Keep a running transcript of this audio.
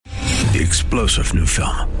the explosive new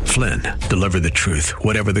film, Flynn, deliver the truth,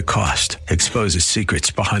 whatever the cost, exposes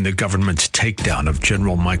secrets behind the government's takedown of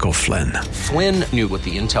General Michael Flynn. Flynn knew what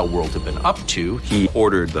the intel world had been up to. He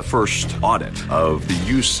ordered the first audit of the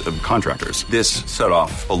use of contractors. This set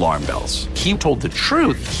off alarm bells. He told the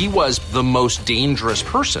truth. He was the most dangerous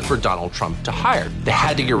person for Donald Trump to hire. They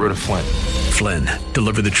had to get rid of Flynn. Flynn,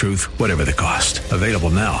 deliver the truth, whatever the cost. Available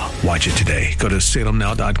now. Watch it today. Go to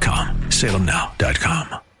salemnow.com.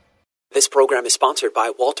 salemnow.com. This program is sponsored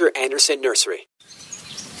by Walter Anderson Nursery.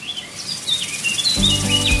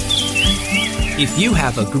 If you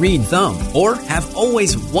have a green thumb or have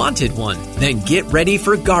always wanted one, then get ready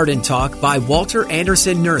for Garden Talk by Walter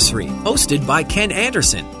Anderson Nursery, hosted by Ken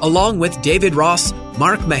Anderson, along with David Ross,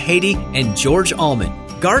 Mark Mahady, and George Allman.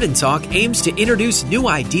 Garden Talk aims to introduce new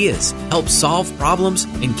ideas, help solve problems,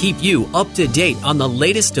 and keep you up to date on the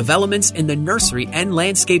latest developments in the nursery and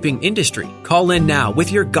landscaping industry. Call in now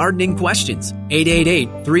with your gardening questions.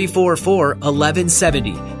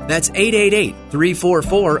 888-344-1170. That's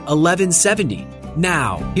 888-344-1170.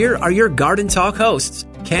 Now, here are your Garden Talk hosts,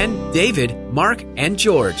 Ken, David, Mark, and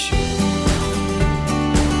George.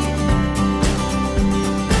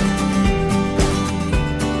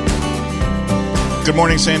 Good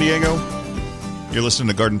morning, San Diego. You're listening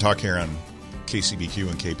to Garden Talk here on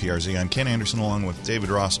KCBQ and KPRZ. I'm Ken Anderson along with David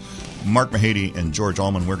Ross, Mark Mahady, and George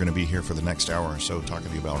Allman. We're going to be here for the next hour or so talking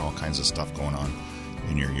to you about all kinds of stuff going on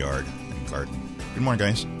in your yard and garden. Good morning,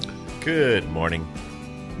 guys. Good morning.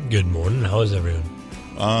 Good morning. How is everyone?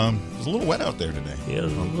 It was a little wet out there today. Yeah, a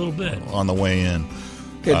little bit. On the way in.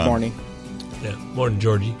 Good morning. Yeah, morning,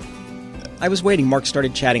 Georgie. I was waiting. Mark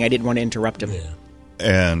started chatting. I didn't want to interrupt him. Yeah.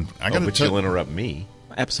 And I got to but you'll interrupt me.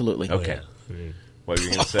 Absolutely. Okay. Oh, yeah. What were you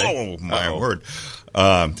going to say? Oh, my word.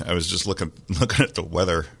 I was just looking at the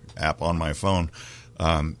weather app on my phone.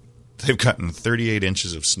 They've gotten 38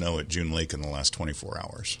 inches of snow at June Lake in the last 24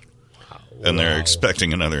 hours. Wow. And they're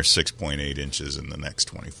expecting another 6.8 inches in the next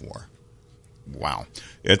 24. Wow.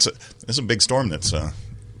 It's a big storm that's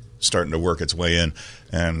starting to work its way in.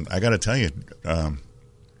 And I got to tell you,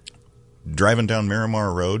 driving down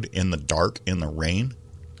Miramar Road in the dark, in the rain,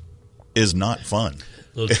 is not fun.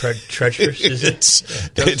 A little treacherous, is it?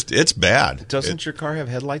 It's bad. Doesn't your car have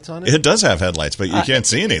headlights on it? It does have headlights, but you can't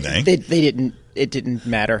see anything. They didn't. It didn't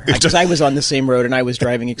matter because I was on the same road and I was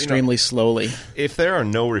driving extremely slowly. If there are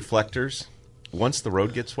no reflectors, once the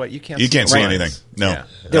road gets wet, you can't see anything. No. Yeah.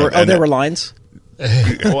 There were lines?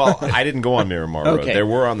 Well, I didn't go on Miramar Road. Okay. There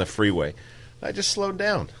were on the freeway. I just slowed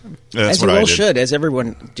down. That's as what you I all did. should, as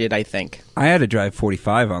everyone did, I think. I had to drive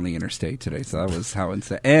 45 on the interstate today, so that was how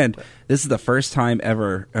insane. And this is the first time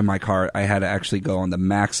ever in my car I had to actually go on the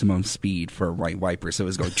maximum speed for a right wiper, so it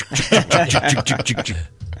was going.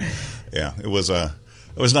 Yeah, it was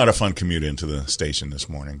not a fun commute into the station this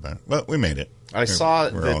morning, but we made it. I saw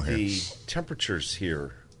that the temperatures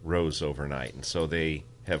here rose overnight, and so they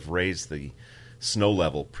have raised the snow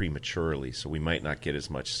level prematurely, so we might not get as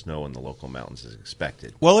much snow in the local mountains as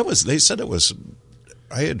expected. Well, they said it was.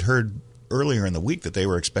 I had heard earlier in the week that they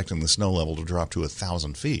were expecting the snow level to drop to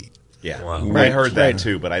 1,000 feet. Yeah, wow. I heard that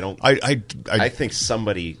too, but I don't. I think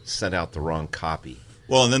somebody sent out the wrong copy.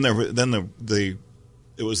 Well, and then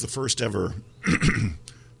it was the first ever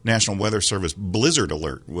National Weather Service blizzard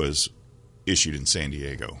alert was issued in San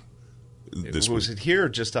Diego. Was it here or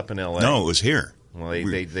just up in L.A.? No, it was here. Well,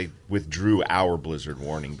 they withdrew our blizzard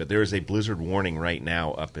warning, but there is a blizzard warning right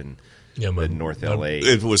now up in the North LA.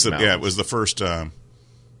 It was the first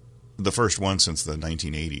one since the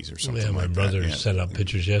 1980s or something. Yeah, my brother sent out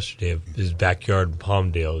pictures yesterday of his backyard in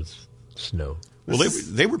Palmdale. It's snow. Well,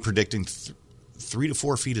 they were predicting 3 to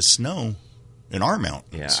 4 feet of snow in our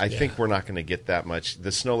mountains. Yeah, I think we're not going to get that much.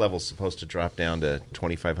 The snow level is supposed to drop down to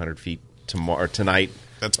 2,500 feet tonight.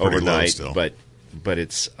 That's pretty overnight, low still. But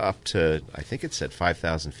it's up to, I think it said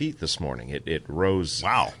 5,000 feet this morning. It rose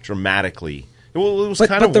dramatically. Well, it was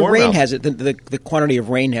kind of warm. But the rain out. hasn't. The quantity of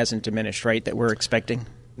rain hasn't diminished, right? That we're expecting.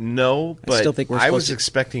 No, but I still think I was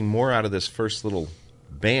expecting more out of this first little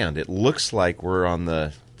band. It looks like we're on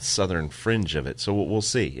the southern fringe of it, so we'll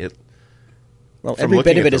see. Well, every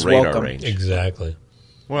bit of it is welcome. Range. Exactly.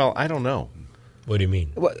 Well, I don't know. What do you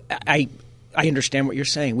mean? Well, I understand what you're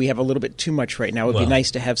saying. We have a little bit too much right now. It would be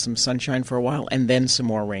nice to have some sunshine for a while and then some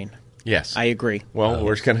more rain. Yes. I agree. Well,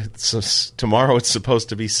 tomorrow it's supposed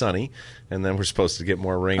to be sunny, and then we're supposed to get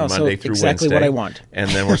more rain Monday through exactly Wednesday. What I want. And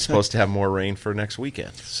then we're supposed to have more rain for next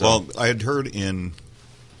weekend. So. Well, I had heard it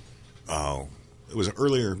was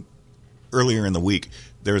earlier in the week,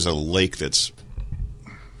 there's a lake it's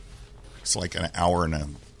like an hour and a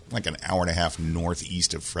half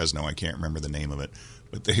northeast of Fresno. I can't remember the name of it.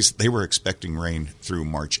 But they were expecting rain through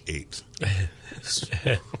March 8th.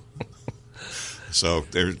 So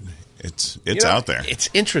it's out there. It's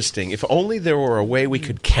interesting. If only there were a way we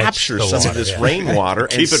could capture some water, of this rainwater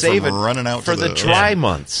and Keep it save from it running out for to the dry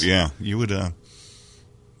months. Yeah, you would.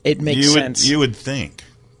 It makes sense. You would think,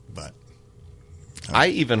 but I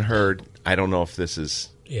even heard. I don't know if this is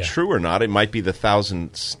true or not. It might be the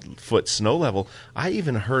 1,000-foot snow level. I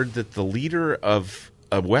even heard that the leader of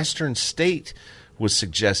a western state was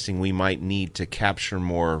suggesting we might need to capture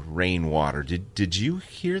more rainwater. Did you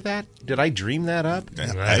hear that? Did I dream that up?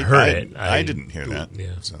 I heard it. I didn't hear that.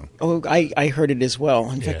 Yeah. So. Oh, I heard it as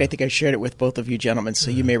well. In fact, I think I shared it with both of you gentlemen,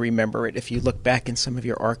 so you may remember it if you look back in some of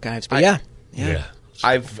your archives. But yeah.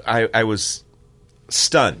 I was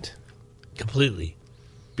stunned completely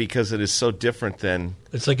because it is so different than.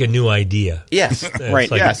 It's like a new idea. Yes,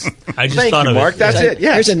 right. Like, yes. I just Thank thought you, of Mark. it. That's it.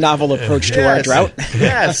 Yes. Here's a novel approach to our drought.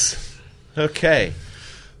 Yes. Okay.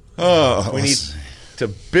 Oh, we need to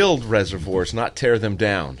build reservoirs, not tear them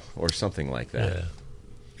down, or something like that. Yeah.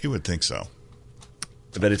 You would think so.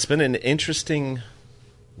 But it's been an interesting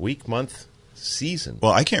month, season.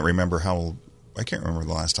 Well, I can't remember the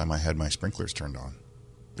last time I had my sprinklers turned on.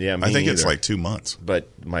 Yeah, I think it's like 2 months. But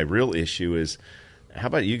my real issue is, how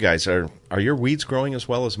about you guys? Are your weeds growing as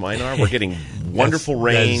well as mine are? We're getting wonderful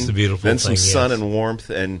rain, that's the beautiful then some thing, sun yes. and warmth,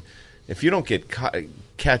 and if you don't get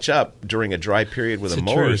catch up during a dry period with It's a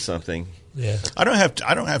the mower or truth. something. Yeah. I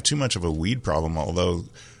don't have too much of a weed problem, although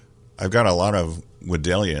I've got a lot of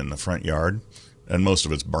Wedelia in the front yard, and most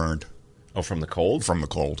of it's burned. Oh, from the cold? From the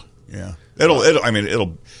cold. Yeah. It'll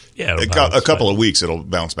a couple of weeks it'll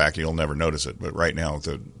bounce back. You'll never notice it, but right now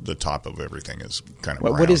the top of everything is kind of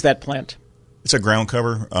brown. What is that plant? It's a ground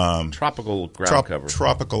cover. Tropical ground cover.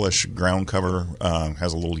 Tropical-ish ground cover.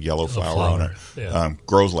 Has a little yellow flower on it. Yeah.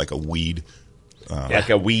 Grows like a weed. Like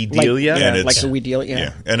a weedelia? Like a weedelia,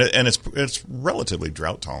 yeah. And it's relatively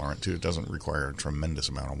drought tolerant, too. It doesn't require a tremendous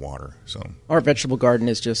amount of water. So Our vegetable garden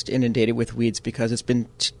is just inundated with weeds because it's been,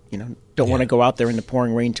 don't want to go out there in the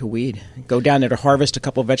pouring rain to weed. Go down there to harvest a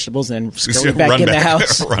couple of vegetables and scurry back in the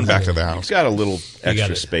house. Run back to the house. You've got a little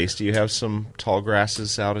extra space. Do you have some tall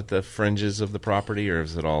grasses out at the fringes of the property, or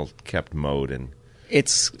is it all kept mowed?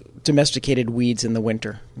 It's domesticated weeds in the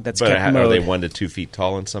winter. That's but kept are mowed. they 1 to 2 feet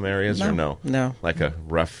tall in some areas, or no? No. Like a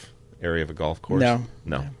rough area of a golf course?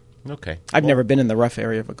 No. Okay. I've never been in the rough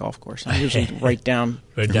area of a golf course. I'm usually right down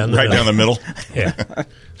down the middle. Yeah.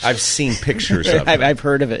 I've seen pictures of it. I've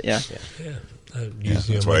heard of it, yeah.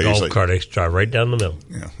 Usually on my golf cart, I drive right down the middle.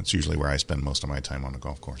 Yeah, that's usually where I spend most of my time on the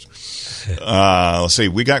golf course. Let's see.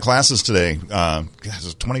 We got classes today.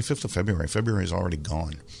 It's the 25th of February. February is already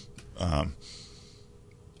gone.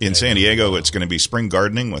 In San Diego, it's going to be spring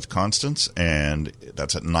gardening with Constance, and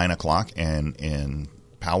that's at 9 o'clock. And in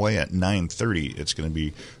Poway at 9:30, it's going to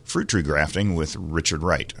be fruit tree grafting with Richard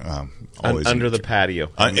Wright. Under the patio.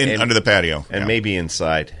 Under the patio. And maybe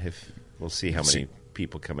inside. We'll see how many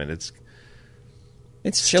people come in. It's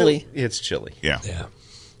chilly. It's chilly. Yeah.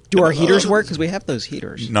 Do our heaters work? Because we have those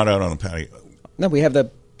heaters. Not out on the patio. No, we have the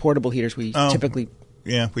portable heaters we typically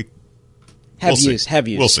have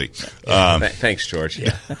used. We'll see. Thanks, George.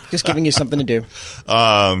 Yeah. Just giving you something to do.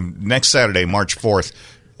 Next Saturday, March 4th,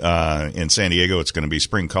 in San Diego, it's going to be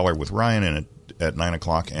Spring Color with Ryan, and at 9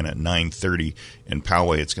 o'clock, and at 9:30 in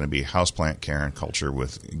Poway, it's going to be Houseplant Care and Culture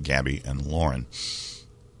with Gabby and Lauren.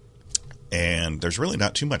 And there's really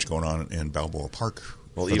not too much going on in Balboa Park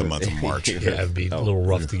for the month of March. It'd be a little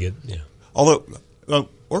rough to get. Yeah. Although,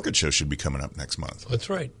 Orchid Show should be coming up next month. That's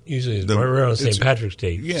right. Usually it's right around St. Patrick's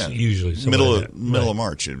Day. Yeah. Usually. Middle of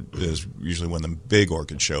March is usually when the big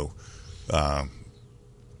Orchid Show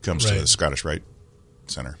comes to the Scottish Rite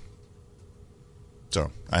Center. So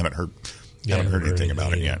I haven't heard anything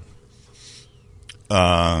about it yet.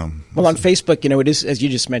 Well, on Facebook, it is, as you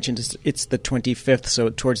just mentioned, it's the 25th, so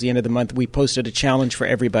towards the end of the month, we posted a challenge for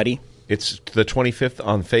everybody. It's the 25th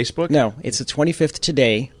on Facebook? No, it's the 25th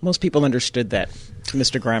today. Most people understood that,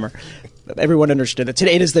 Mr. Grammer. Everyone understood that.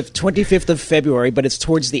 Today it is the 25th of February, but it's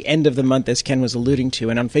towards the end of the month, as Ken was alluding to.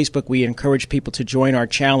 And on Facebook, we encourage people to join our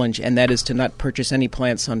challenge, and that is to not purchase any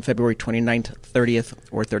plants on February 29th, 30th,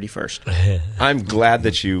 or 31st. I'm glad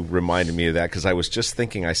that you reminded me of that, because I was just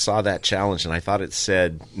thinking I saw that challenge, and I thought it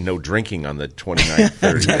said no drinking on the 29th,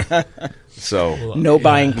 30th. So no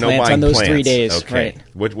buying plants on those 3 days. Okay.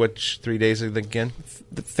 Right. Which 3 days are they again?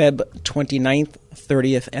 The Feb 29th,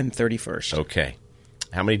 30th, and 31st. Okay.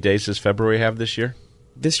 How many days does February have this year?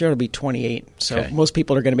 This year it'll be 28, so most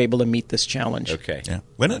people are going to be able to meet this challenge. Okay. Yeah.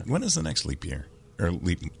 When is the next leap year or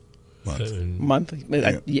leap month? Month?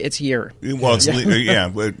 It's year. Well, it's I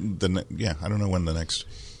don't know when the next.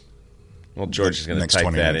 Well, George is going to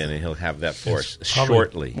type that in, and he'll have that for us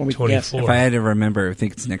shortly. 24. If I had to remember, I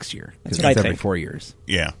think it's next year. That's It's what I every think. 4 years.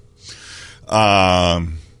 Yeah.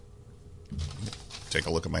 Take a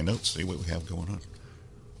look at my notes, see what we have going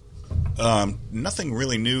on. Nothing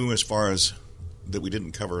really new as far as that we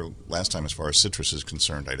didn't cover last time as far as citrus is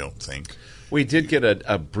concerned, I don't think. We did get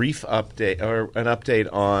a brief update, or an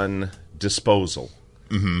update on disposal.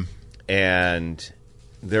 Mm-hmm. And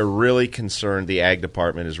they're really concerned, the ag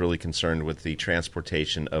department is really concerned with the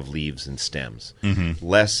transportation of leaves and stems. Mm-hmm.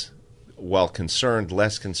 Less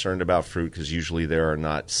concerned about fruit, because usually there are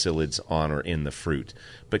not psyllids on or in the fruit.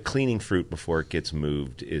 But cleaning fruit before it gets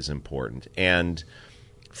moved is important. And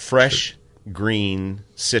fresh green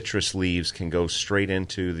citrus leaves can go straight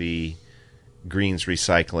into the greens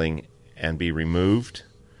recycling and be removed.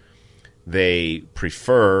 They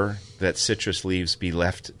prefer that citrus leaves be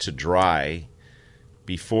left to dry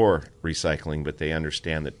before recycling, but they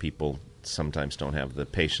understand that people sometimes don't have the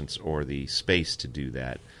patience or the space to do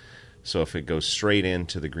that. So if it goes straight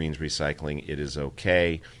into the greens recycling, it is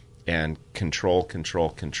okay. And control the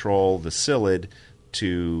psyllid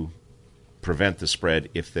to prevent the spread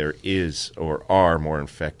if there is or are more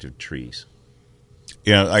infected trees.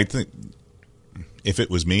 Yeah, I think if it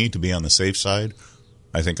was me to be on the safe side,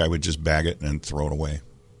 I think I would just bag it and throw it away.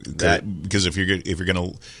 Because if you're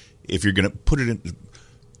gonna put it in,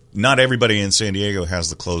 not everybody in San Diego has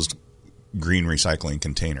the closed green recycling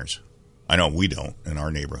containers. I know we don't in our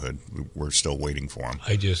neighborhood. We're still waiting for them.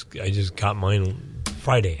 I just got mine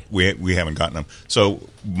Friday. We haven't gotten them. So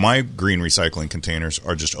my green recycling containers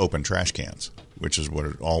are just open trash cans, which is what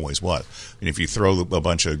it always was. And if you throw a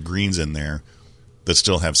bunch of greens in there that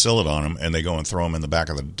still have psyllid on them, and they go and throw them in the back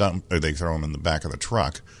of the dump, or they throw them in the back of the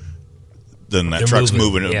truck, then that truck's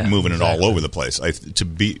moving it all over the place.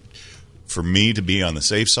 For me to be on the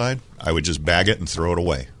safe side, I would just bag it and throw it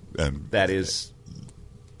away. And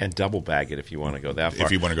double bag it if you want to go that far.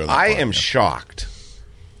 If you want to go that I far, am shocked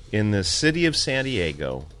in the city of San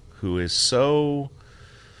Diego, who is so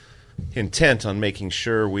intent on making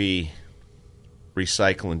sure we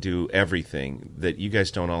recycle and do everything, that you guys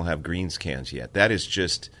don't all have greens cans yet. That is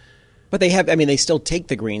just... But they have. I mean, they still take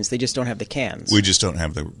the greens. They just don't have the cans. We just don't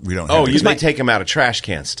have the. We don't. Oh, have they take them out of trash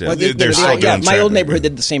cans still. Well, my old neighborhood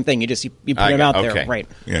did the same thing. You put them out there, right?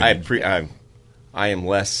 Yeah. I am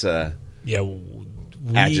less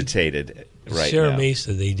agitated right Sierra now.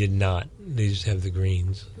 Mesa, they did not. They just have the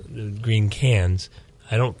green cans.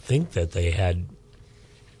 I don't think that they had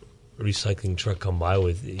a recycling truck come by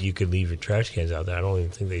with, you could leave your trash cans out there. I don't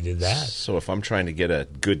even think they did that. So if I'm trying to get a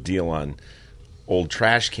good deal on old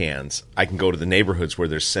trash cans, I can go to the neighborhoods where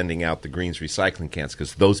they're sending out the greens recycling cans,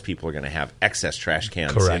 because those people are going to have excess trash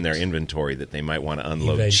cans in their inventory that they might want to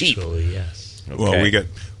unload Eventually, cheap. Yes. Okay. Well,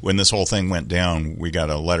 when this whole thing went down, we got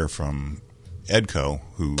a letter from EDCO,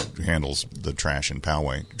 who handles the trash and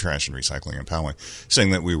recycling in Poway,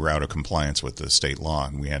 saying that we were out of compliance with the state law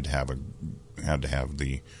and we had to have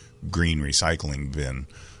the green recycling bin.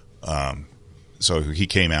 So he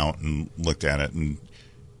came out and looked at it and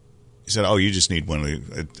he said, "Oh, you just need one of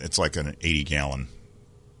the. It's like an 80-gallon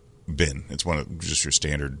bin. It's one of just your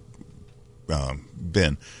standard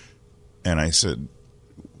bin." And I said,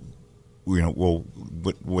 well,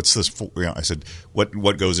 what's this for? I said,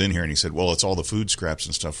 what goes in here? And he said, well, it's all the food scraps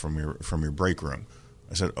and stuff from your break room.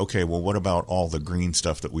 I said, okay, well, what about all the green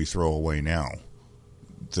stuff that we throw away now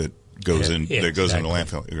that goes in the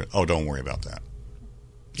landfill? He goes, oh, don't worry about that.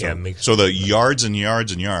 So the yards and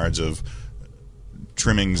yards and yards of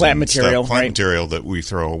trimmings plant and material that we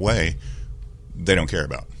throw away, they don't care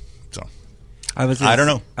about. So I don't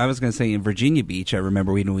know. I was going to say in Virginia Beach, I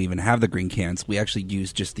remember we don't even have the green cans. We actually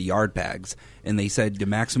use just the yard bags. And they said the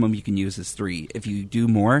maximum you can use is 3. If you do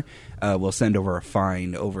more, we'll send over a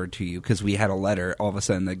fine over to you. Because we had a letter all of a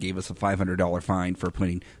sudden that gave us a $500 fine for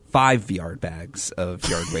putting 5 yard bags of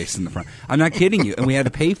yard waste in the front. I'm not kidding you. And we had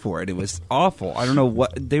to pay for it. It was awful. I don't know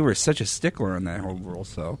what. They were such a stickler on that whole rule.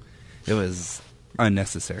 So it was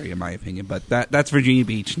unnecessary in my opinion. But that's Virginia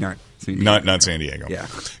Beach, not San Diego. Not San Diego. Yeah.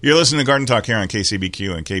 You're listening to Garden Talk here on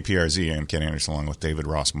KCBQ and KPRZ. I'm Ken Anderson along with David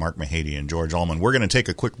Ross, Mark Mahady, and George Allman. We're going to take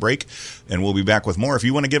a quick break, and we'll be back with more. If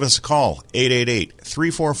you want to give us a call,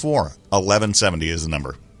 888-344-1170 is the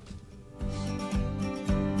number.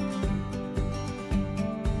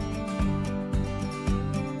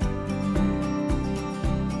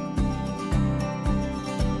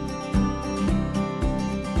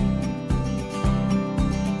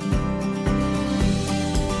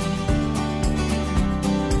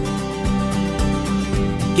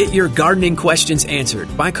 Get your gardening questions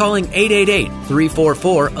answered by calling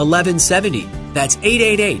 888-344-1170. That's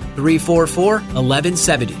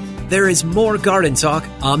 888-344-1170. There is more Garden Talk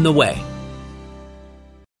on the way.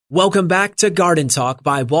 Welcome back to Garden Talk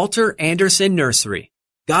by Walter Anderson Nursery.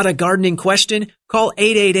 Got a gardening question? Call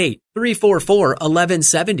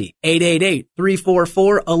 888-344-1170.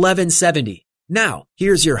 888-344-1170. Now,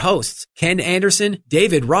 here's your hosts, Ken Anderson,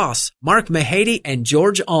 David Ross, Mark Mahady, and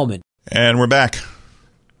George Allman. And we're back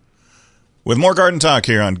with more Garden Talk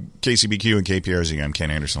here on KCBQ and KPRZ. I'm Ken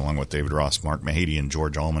Anderson along with David Ross, Mark Mahady, and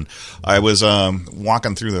George Allman. I was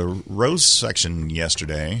walking through the rose section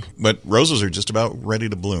yesterday, but roses are just about ready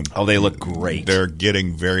to bloom. Oh, they look great. They're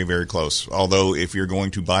getting very, very close. Although if you're going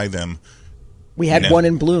to buy them... We had one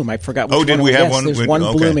in bloom. I forgot which one. Oh, did we have one? There's one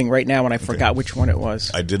blooming right now, and I forgot which one it was.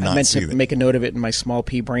 I did not see that. I meant to make a note of it in my small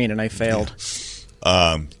pea brain, and I failed.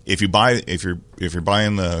 If you're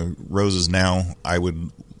buying the roses now, I would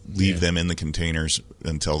leave them in the containers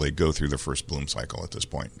until they go through the first bloom cycle at this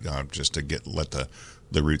point, just to let the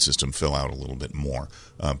root system fill out a little bit more.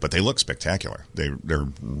 But they look spectacular. They're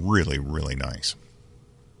really, really nice.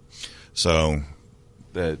 So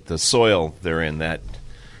the soil they're in, that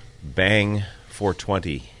Bang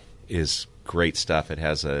 420 is great stuff. It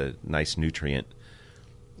has a nice nutrient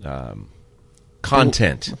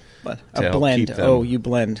content. A blend. You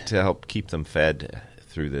blend. To help keep them fed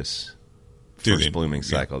through this first blooming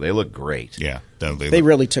cycle. They look great. Yeah. They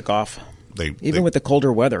really took off. Even with the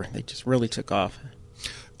colder weather, they just really took off.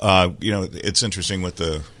 It's interesting with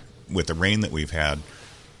the rain that we've had.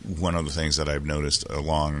 One of the things that I've noticed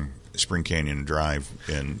along Spring Canyon Drive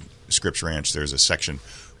in Scripps Ranch, there's a section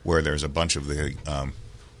where there's a bunch of the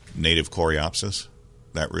native Coreopsis,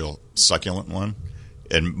 that real succulent one.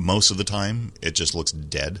 And most of the time, it just looks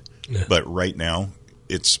dead. Yeah. But right now,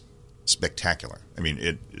 it's spectacular. I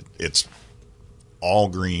mean, it's all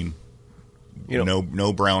green,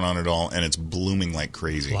 no brown on it all, and it's blooming like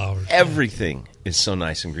crazy. Flowers. Everything is so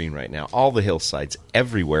nice and green right now. All the hillsides,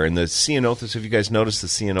 everywhere. And the ceanothus, have you guys noticed the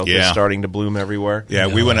ceanothus starting to bloom everywhere? Yeah,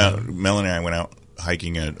 we went out, Melanie and I went out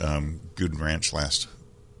hiking at Gooden Ranch last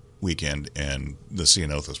weekend, and the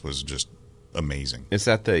ceanothus was just amazing. Is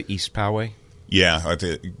that the East Poway? Yeah,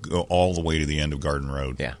 go all the way to the end of Garden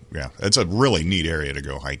Road. Yeah. It's a really neat area to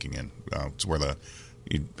go hiking in. It's where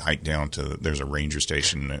you hike down to. There's a ranger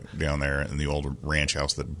station down there, and the old ranch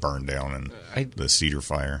house that burned down, and the cedar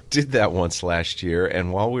fire. Did that once last year,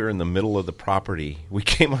 and while we were in the middle of the property,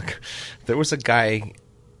 there was a guy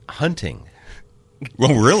hunting.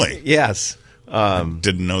 Well, really? Yes.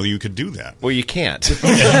 Didn't know you could do that. Well, you can't.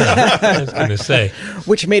 I was going to say,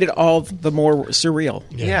 which made it all the more surreal.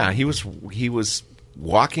 Yeah, he was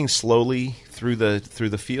walking slowly through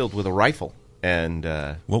the field with a rifle, and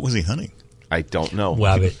what was he hunting? I don't know.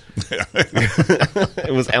 Wabbit.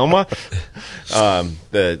 It was Elma.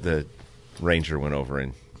 The ranger went over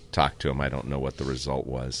and talked to him. I don't know what the result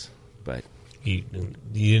was, but you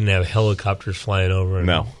didn't have helicopters flying over.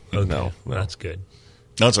 No, okay. No, that's good.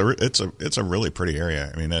 No, it's a really pretty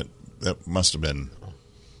area. I mean, that must have been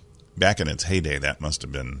back in its heyday. That must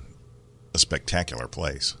have been a spectacular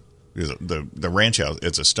place. The ranch house.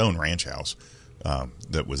 It's a stone ranch house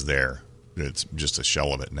that was there. It's just a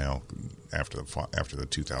shell of it now after the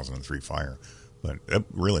 2003 fire. But it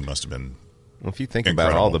really must have been. Well, if you think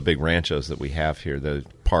about all the big ranchos that we have here, the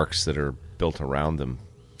parks that are built around them,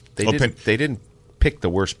 they didn't pick the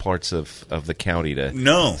worst parts of the county to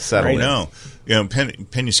settle in. No.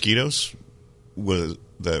 Penasquitos was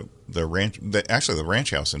the ranch. Actually, the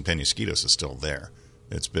ranch house in Penasquitos is still there.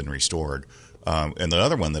 It's been restored. And the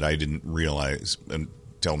other one that I didn't realize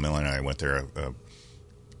until Millie and I went there a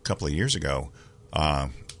couple of years ago,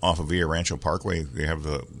 off of Villa Rancho Parkway, they have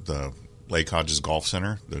the Lake Hodges Golf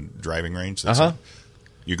Center, the driving range.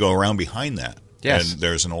 You go around behind that, and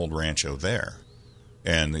there's an old rancho there.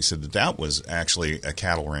 And they said that was actually a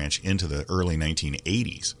cattle ranch into the early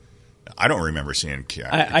 1980s. I don't remember seeing cattle.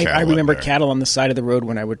 I remember cattle on the side of the road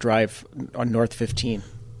when I would drive on North 15.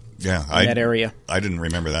 Yeah, in that area. I didn't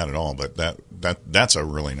remember that at all, but that's a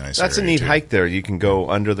really nice area. That's a neat hike there. You can go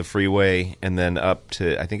under the freeway and then up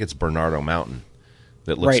to, I think it's Bernardo Mountain,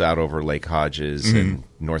 that looks out over Lake Hodges and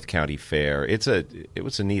North County Fair. It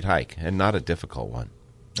was a neat hike and not a difficult one.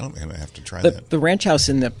 I have to try that. The ranch house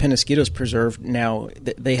in the Penasquitos Preserve now,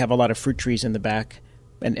 they have a lot of fruit trees in the back,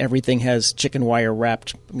 and everything has chicken wire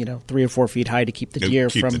wrapped, 3 or 4 feet high to keep the deer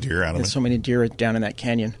out of it. There's so many deer down in that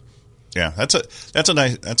canyon. Yeah, that's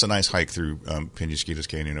a nice hike through Penasquitos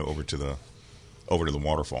Canyon over to the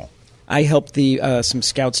waterfall. I helped some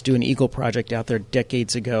scouts do an eagle project out there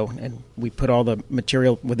decades ago, and we put all the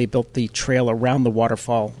material where they built the trail around the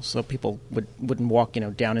waterfall so people wouldn't walk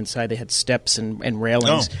down inside. They had steps and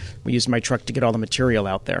railings. We used my truck to get all the material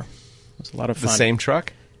out there. It was a lot of fun. The same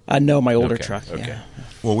truck? No, my older Okay, truck. okay. Yeah.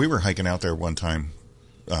 Well, we were hiking out there one time,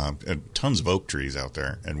 tons of oak trees out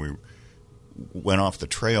there, and we went off the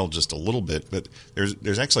trail just a little bit. But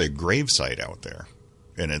there's actually a grave site out there,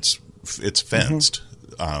 and it's fenced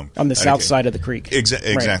On the south side of the creek.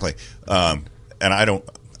 Exactly. And I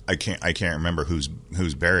can't remember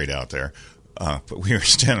who's buried out there. But we were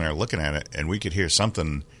standing there looking at it, and we could hear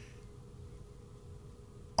something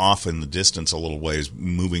off in the distance a little ways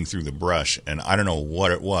moving through the brush, and I don't know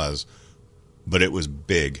what it was, but it was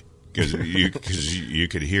big because you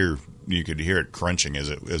could hear it crunching as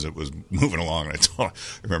it was moving along. And I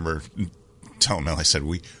remember telling Mel, I said,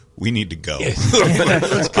 we need to go. I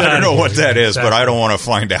don't know what that is, but I don't want to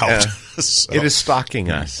find out. So. It is stalking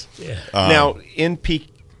us. Yeah. Now, in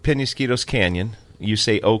Penasquitos Canyon, you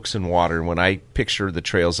say oaks and water. And when I picture the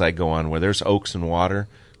trails I go on where there's oaks and water,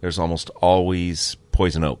 there's almost always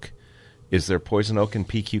poison oak. Is there poison oak in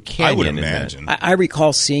PQ Canyon? I would imagine. I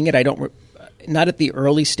recall seeing it. I don't. Not at the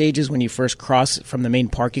early stages when you first cross from the main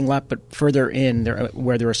parking lot, but further in there,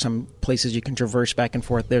 where there are some places you can traverse back and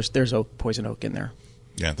forth. There's poison oak in there.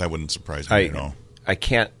 Yeah, that wouldn't surprise me at all. I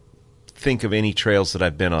can't think of any trails that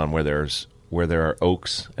I've been on where there are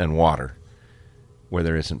oaks and water where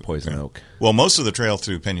there isn't poison oak. Well, most of the trail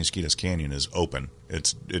through Penasquitos Canyon is open.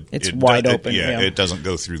 It's wide open. It doesn't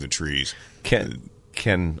go through the trees. Ken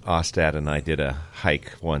Ostad and I did a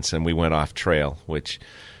hike once, and we went off trail, which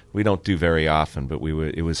we don't do very often, but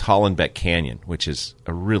it was Hollenbeck Canyon, which is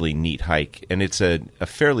a really neat hike, and it's a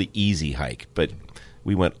fairly easy hike, but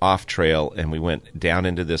we went off trail, and we went down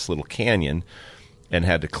into this little canyon and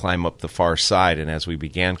had to climb up the far side, and as we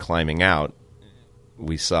began climbing out,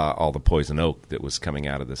 we saw all the poison oak that was coming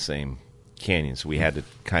out of the same canyon, so we had to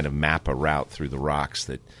kind of map a route through the rocks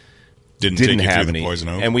that didn't have any poison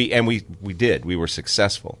oak. And we did. We were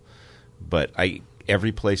successful. But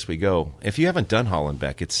every place we go, if you haven't done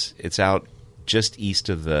Hollenbeck, it's out just east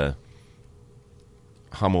of the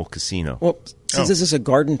Hummel Casino. Well, since this is a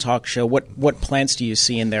garden talk show, what plants do you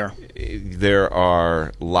see in there? There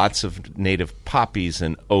are lots of native poppies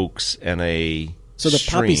and oaks and So the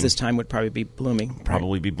stream. poppies this time would probably be blooming.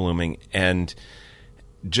 Probably be blooming, and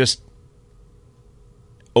just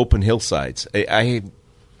open hillsides. I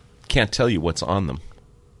can't tell you what's on them,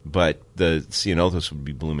 but the ceanothus would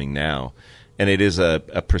be blooming now. And it is a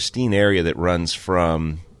pristine area that runs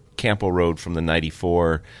from Campo Road from the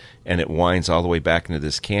 94, and it winds all the way back into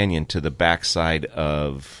this canyon to the backside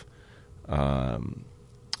of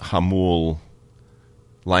Hamul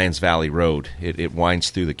Lions Valley Road. It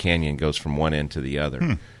winds through the canyon, goes from one end to the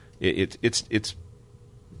other. It's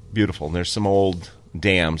beautiful. And there's some old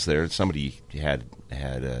dams there. Somebody had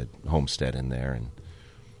a homestead in there, and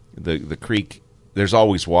the creek. There's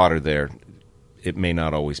always water there. It may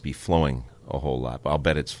not always be flowing a whole lot, but I'll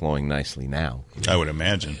bet it's flowing nicely now. I would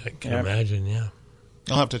imagine. I can imagine, yeah.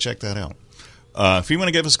 I'll have to check that out. If you want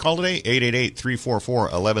to give us a call today,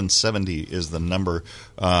 888-344-1170 is the number.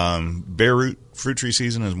 Bearroot fruit tree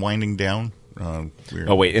season is winding down. Oh,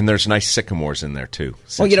 wait, and there's nice sycamores in there, too.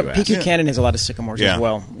 Well, PQ Canyon has a lot of sycamores as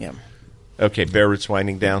well. Yeah. Okay, Bearroot's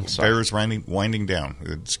winding down. Bearroot's winding down.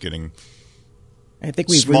 It's getting I think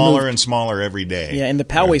we've smaller and smaller every day. Yeah, in the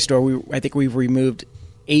Poway store, I think we've removed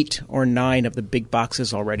 8 or 9 of the big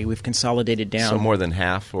boxes already. We've consolidated down. So more than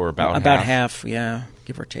half or about half? About half, yeah,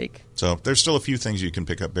 give or take. So there's still a few things you can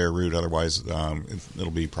pick up bare root. Otherwise,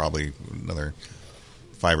 it'll be probably another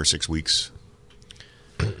 5 or 6 weeks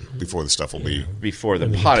before the stuff will be... Before the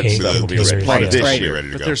potted stuff will be ready this year.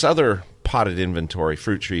 But go. There's other potted inventory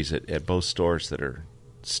fruit trees at both stores that are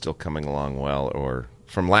still coming along well, or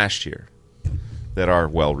from last year, that are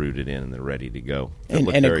well rooted in and they're ready to go.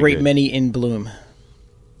 And a great many in bloom.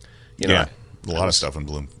 A lot of stuff in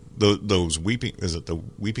bloom. Those weeping, is it the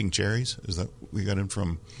weeping cherries? Is that we got in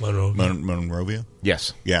from Monrovia?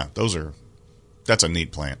 Yes. Yeah, that's a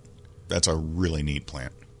neat plant. That's a really neat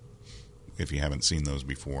plant. If you haven't seen those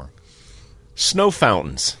before. Snow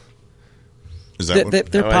fountains. Is that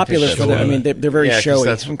they're popular for them. I mean, they're very showy.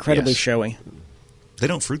 That's incredibly showy. They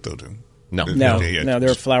don't fruit though, do? No,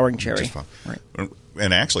 they're a flowering cherry. Right.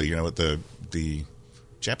 And actually, the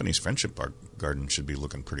Japanese Friendship Garden should be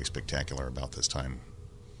looking pretty spectacular about this time.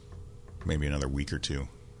 Maybe another week or two.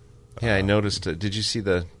 Yeah, I noticed. Did you see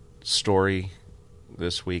the story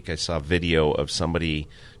this week? I saw a video of 2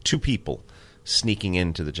 people sneaking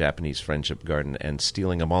into the Japanese Friendship Garden and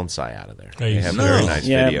stealing a bonsai out of there. They have a very nice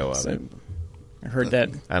video of it. I heard that.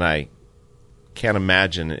 And I can't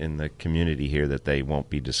imagine in the community here that they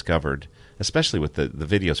won't be discovered, especially with the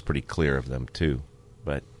video's pretty clear of them, too.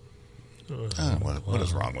 But what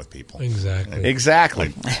is wrong with people? Exactly.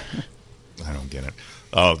 Exactly. I don't get it.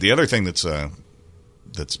 The other thing that's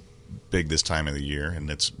that's big this time of the year, and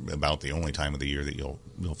it's about the only time of the year that you'll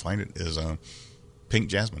find it, is pink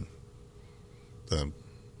jasmine.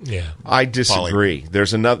 I disagree. There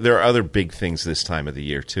are other big things this time of the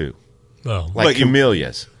year too. Well, like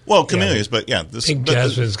camellias. Well, camellias, but pink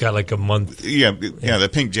jasmine's got like a month. Yeah, the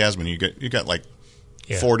pink jasmine you got like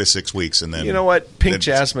 4 to 6 weeks, and then you know what? Pink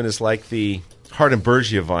jasmine is like the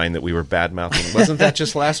Hardenbergia vine that we were bad mouthing. Wasn't that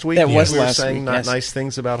just last week? That was we last were saying week, not yes. nice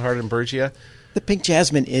things about Hardenbergia. The pink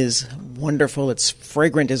jasmine is wonderful. It's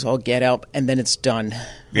fragrant as all get out, and then it's done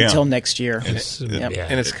until next year. And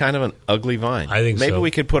it's kind of an ugly vine. I think maybe so.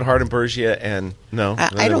 we could put Hardenbergia and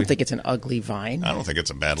I don't think it's an ugly vine. I don't think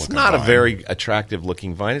it's a bad looking. It's not vine. a very attractive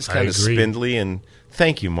looking vine. It's kind of spindly and.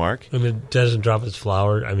 Thank you, Mark. I mean, it doesn't drop its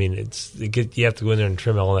flower. I mean, you have to go in there and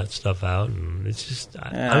trim all that stuff out, and it's just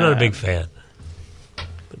I'm not a big fan.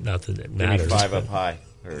 But not that it matters. 5 up high.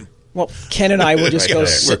 Well, Ken and I will just go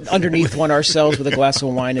sit underneath one ourselves with a glass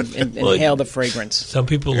of wine and inhale the fragrance. Some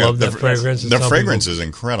people love the fragrance. The fragrance is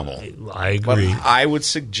incredible. I agree. But I would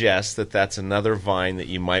suggest that that's another vine that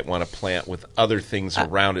you might want to plant with other things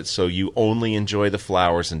around it, so you only enjoy the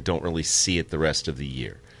flowers and don't really see it the rest of the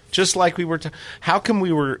year. Just like we were how come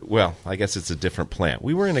we were, well, I guess it's a different plant.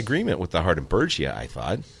 We were in agreement with the Hardenbergia, I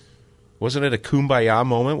thought. Wasn't it a kumbaya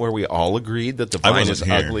moment where we all agreed that the vine is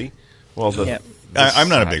ugly? Well, I'm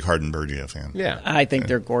not a big Hardenbergia fan. Yeah. I think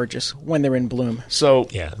they're gorgeous when they're in bloom. So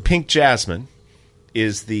pink jasmine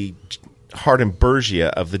is the Hardenbergia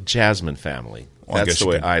of the jasmine family. Well, that's the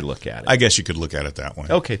way I look at it. I guess you could look at it that way.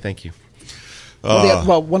 Okay, thank you.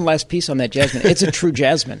 Well, one last piece on that jasmine. It's a true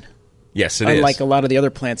jasmine. Yes, it is. Unlike a lot of the other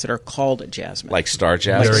plants that are called jasmine. Like star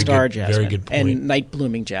jasmine? Like star jasmine. Very good point. And night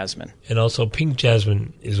blooming jasmine. And also, pink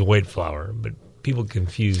jasmine is a white flower, but people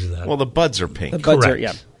confuse that. Well, the buds are pink. The buds Correct.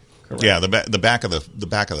 are, Correct. Yeah, the back of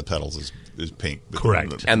the petals is pink.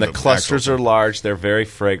 Correct. And the clusters are large. They're very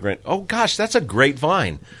fragrant. Oh, gosh, that's a great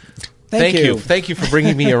vine. Thank you. Thank you for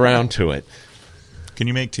bringing me around to it. Can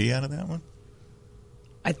you make tea out of that one?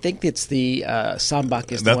 I think it's the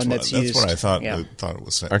Sambach is the one that's used. That's what I thought. Yeah. I thought it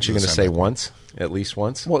was. Aren't you going to say once? At least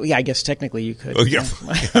once? Well, yeah, I guess technically you could. Oh, yeah.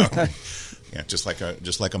 Yeah, just like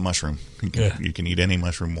a mushroom. You can eat any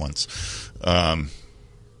mushroom once.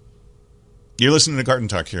 You're listening to Garden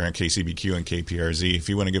Talk here on KCBQ and KPRZ. If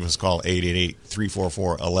you want to give us a call,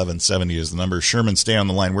 888-344-1170 is the number. Sherman, stay on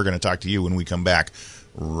the line. We're going to talk to you when we come back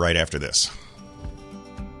right after this.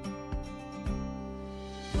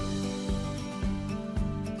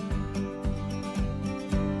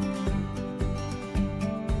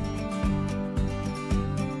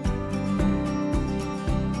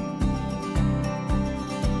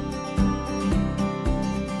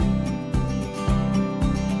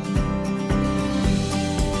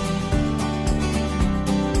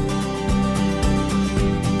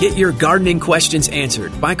 Get your gardening questions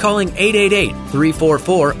answered by calling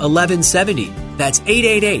 888-344-1170. That's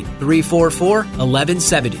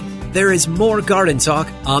 888-344-1170. There is more Garden Talk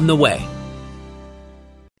on the way.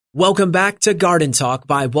 Welcome back to Garden Talk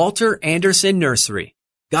by Walter Anderson Nursery.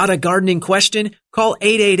 Got a gardening question? Call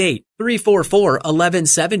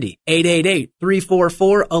 888-344-1170.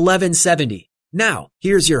 888-344-1170. Now,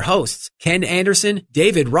 here's your hosts, Ken Anderson,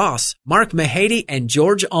 David Ross, Mark Mahady, and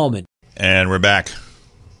George Allman. And we're back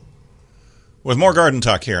with more Garden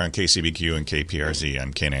Talk here on KCBQ and KPRZ.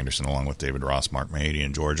 I'm Ken Anderson along with David Ross, Mark Mahady,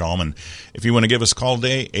 and George Allman. If you want to give us a call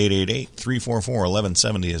today,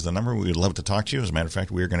 888-344-1170 is the number. We would love to talk to you. As a matter of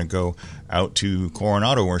fact, we're going to go out to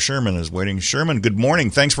Coronado where Sherman is waiting. Sherman, good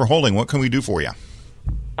morning. Thanks for holding. What can we do for you?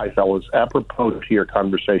 Hi, fellas. Apropos to your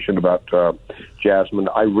conversation about jasmine,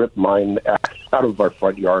 I ripped mine out of our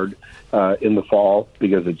front yard in the fall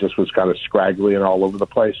because it just was kind of scraggly and all over the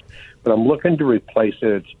place. But I'm looking to replace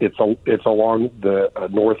it. It's along the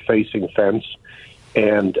north-facing fence,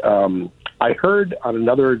 and I heard on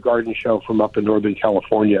another garden show from up in Northern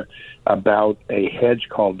California about a hedge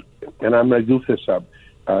called, and I'm going to goof this up,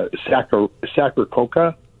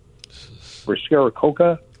 Sacrococa or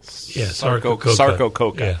Scaracoca. Yeah, Sarcococa.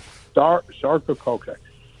 Sarcococa. Yeah. Sarcococa.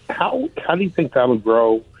 How do you think that'll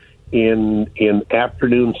grow in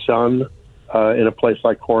afternoon sun in a place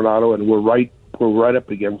like Coronado? And we're right up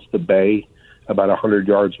against the bay, about 100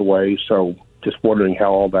 yards away. So just wondering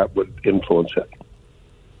how all that would influence it.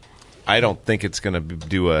 I don't think it's going to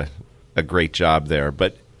do a great job there.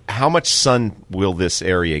 But how much sun will this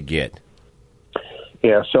area get?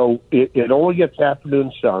 Yeah, so it only gets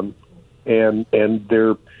afternoon sun, and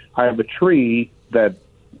there I have a tree that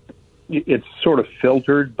it's sort of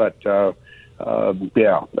filtered, but yeah, I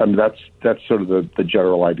mean that's sort of the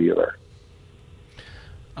general idea there.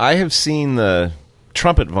 I have seen the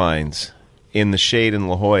trumpet vines in the shade in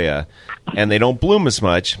La Jolla, and they don't bloom as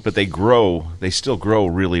much, but they still grow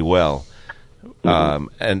really well.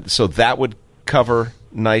 And so that would cover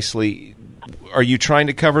nicely. Are you trying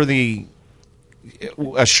to cover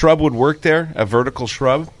a shrub would work there? A vertical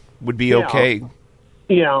shrub would be okay?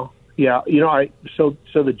 Yeah. So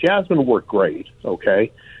the jasmine worked great,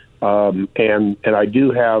 okay? And I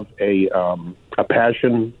do have a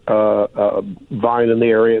passion vine in the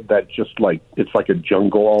area that just it's like a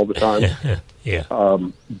jungle all the time. Yeah.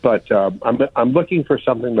 But I'm looking for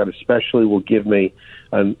something that especially will give me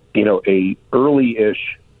a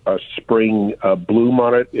early-ish spring bloom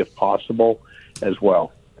on it, if possible, as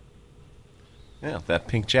well. Yeah, that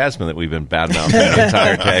pink jasmine that we've been badmouthing the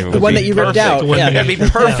entire time. The one that you ripped out. Yeah, it'd be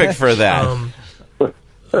perfect for that.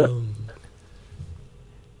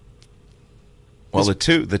 Well, the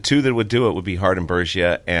two that would do it would be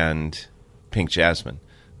Hardenbergia and pink jasmine.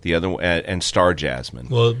 The other and star jasmine.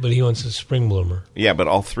 Well, but he wants a spring bloomer. Yeah, but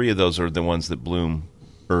all three of those are the ones that bloom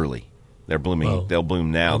early. They're blooming. Oh. They'll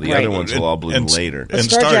bloom now. The Right. other ones will all bloom later. The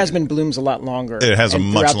star jasmine blooms a lot longer. It has a and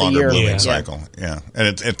much throughout the longer year. blooming Yeah. cycle. Yeah, and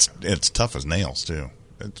it's tough as nails too.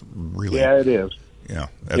 It's really it is. Yeah,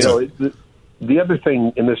 the other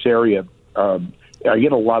thing in this area, I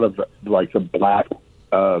get a lot of like the black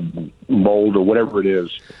mold or whatever it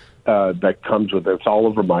is that comes with it. It's all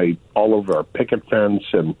over our picket fence,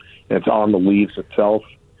 and it's on the leaves itself.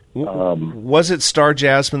 Was it star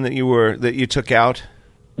jasmine that you took out?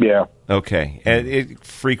 Yeah. Okay, and it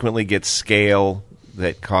frequently gets scale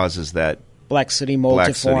that causes that Black sooty mold black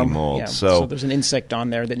to form. sooty mold. Yeah. So there's an insect on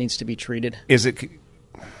there that needs to be treated. is it?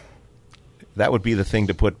 That would be the thing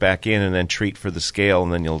to put back in and then treat for the scale,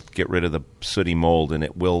 and then you'll get rid of the sooty mold, and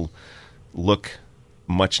it will look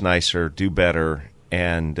much nicer, do better,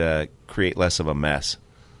 and create less of a mess.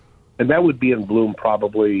 And that would be in bloom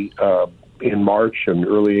probably in March and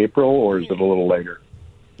early April, or is it a little later?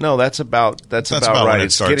 No, that's about about right. when it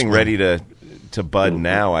It's starts getting blooming. ready to bud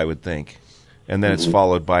now, I would think, and then it's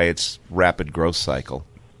followed by its rapid growth cycle.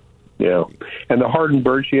 Yeah. And the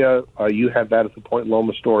Hardenbergia, you have that at the Point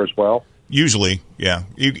Loma store as well? Usually, yeah.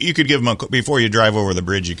 You could give them before you drive over the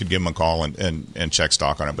bridge. You could give them a call and check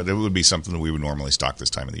stock on it, but it would be something that we would normally stock this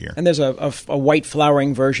time of the year. And there's a white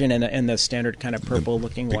flowering version and the standard kind of purple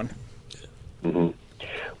looking one. Mm-hmm.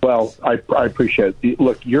 Well, I appreciate it.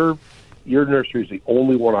 Look, your nursery is the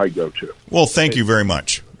only one I go to. Well, thank you very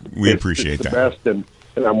much. We appreciate it's the that. best, and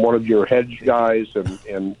I'm one of your hedge guys,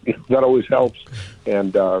 and that always helps.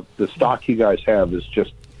 And the stock you guys have is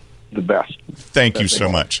just the best. Thank you so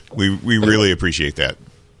much. We really appreciate that.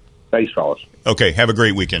 Thanks, fellas. Okay, have a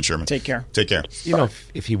great weekend, Sherman. Take care. Take care. You know,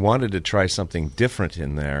 if he wanted to try something different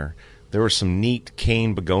in there were some neat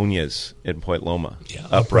cane begonias in Point Loma. Yeah,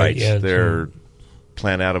 uprights. yeah, They're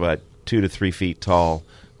plant out about 2 to 3 feet tall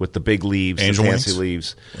with the big leaves, Angel the fancy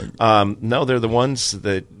wings? leaves. No, they're the ones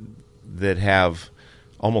that have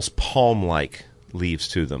almost palm-like leaves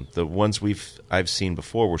to them. The ones I've seen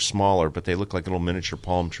before were smaller, but they look like little miniature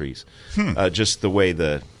palm trees. Just the way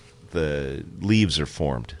the leaves are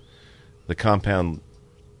formed. The compound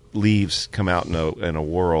leaves come out in a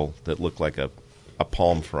whorl that look like a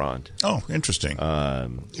palm frond. Oh, interesting.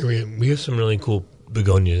 We have some really cool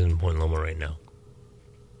begonias in Point Loma right now.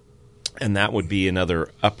 And that would be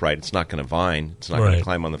another upright. It's not going to vine. It's not going to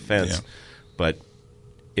climb on the fence. Yeah. But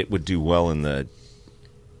it would do well in the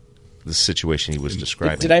situation he was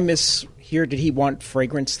describing. Did I mishear? Did he want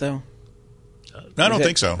fragrance, though? No, I don't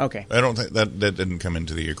think so. Okay. I don't think that didn't come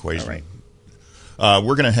into the equation. All right.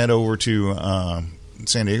 We're going to head over to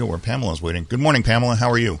San Diego where Pamela's waiting. Good morning, Pamela.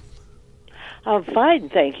 How are you? I'm fine,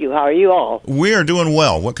 thank you. How are you all? We are doing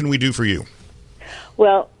well. What can we do for you?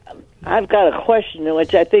 Well, I've got a question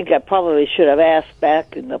which I think I probably should have asked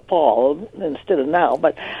back in the fall instead of now.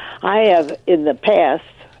 But I have, in the past,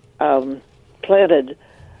 planted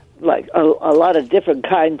like a lot of different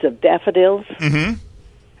kinds of daffodils. Mm-hmm.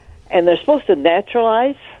 And they're supposed to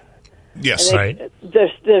naturalize. Yes. Right.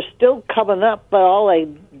 They're still coming up, but all they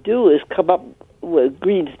do is come up with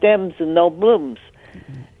green stems and no blooms.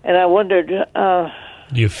 And I wondered...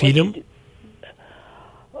 do you feed them?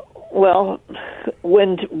 Well,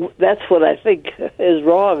 that's what I think is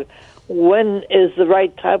wrong. When is the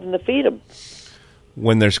right time to feed them?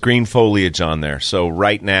 When there's green foliage on there. So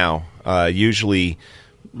right now, usually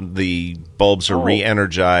the bulbs are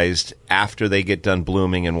re-energized after they get done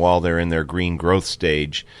blooming, and while they're in their green growth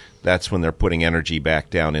stage, that's when they're putting energy back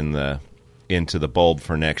down into the bulb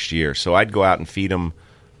for next year. So I'd go out and feed them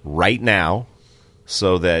right now,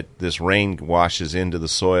 so that this rain washes into the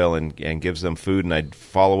soil and gives them food, and I'd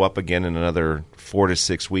follow up again in another 4 to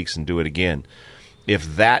 6 weeks and do it again.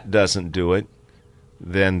 If that doesn't do it,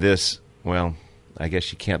 then this Well, I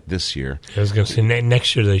guess you can't this year. I was going to say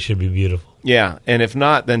next year they should be beautiful. Yeah, and if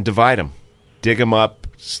not, then divide them. Dig them up.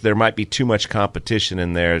 There might be too much competition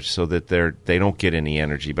in there so that they don't get any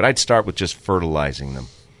energy. But I'd start with just fertilizing them.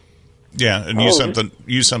 Yeah, and use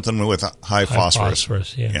something with high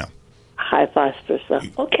phosphorus. Yeah. High phosphorus.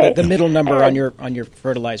 Okay. The middle number on your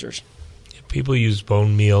fertilizers. People use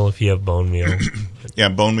bone meal if you have bone meal. Yeah,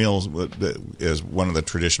 bone meal is one of the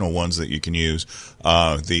traditional ones that you can use.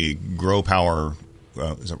 The Grow Power,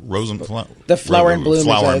 is it Rosenflower? The Flower and Bloom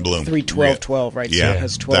Flower is and Bloom. 3-12-12, right? Yeah, so it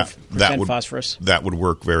has 12% phosphorus. That would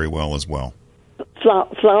work very well as well.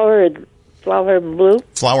 Flower and Bloom?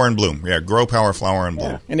 Flower and Bloom, yeah. Grow Power Flower and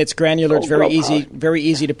Bloom. And it's granular. It's very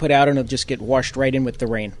easy to put out, and it'll just get washed right in with the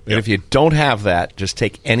rain. And if you don't have that, just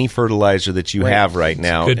take any fertilizer that you have right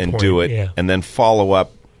now and do it, and then follow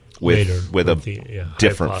up with a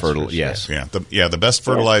different fertilizer. Yes, the best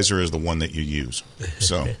fertilizer is the one that you use.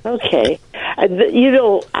 So okay, I'm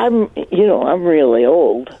really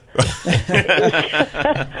old.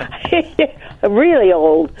 I'm really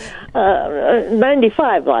old.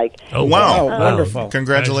 95, like. Oh wow! Wonderful!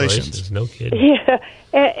 Congratulations. No kidding. Yeah.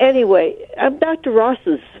 Anyway, I'm Dr.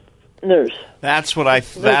 Ross's nurse. That's what I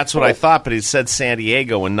thought, but it said San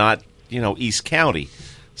Diego and not East County.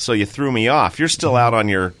 So you threw me off. You're still out on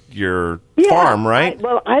your farm, right?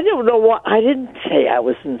 I don't know what. I didn't say I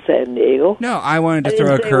was in San Diego. No, I wanted to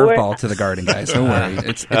throw a curveball to the garden guys. Don't worry.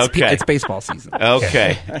 It's okay. It's baseball season.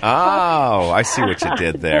 Okay. Oh, I see what you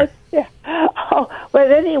did there. Yeah. Oh, but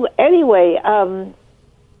anyway.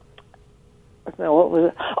 What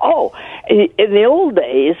was it? Oh, in the old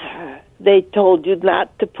days, they told you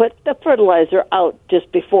not to put the fertilizer out just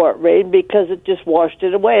before it rained because it just washed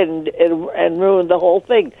it away and ruined the whole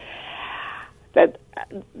thing. That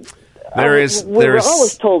we were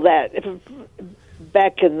always told that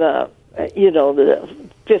back in the the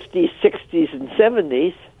 50s, 60s, and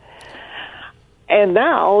 70s, and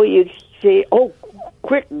now you say, "Oh,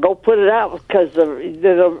 quick, go put it out because when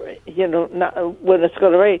it's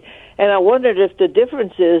going to rain." And I wondered if the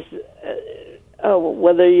difference is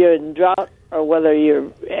whether you're in drought or whether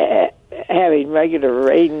you're having regular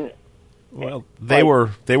rain. Well, they were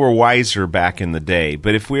wiser back in the day,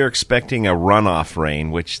 but if we're expecting a runoff rain,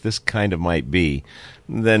 which this kind of might be,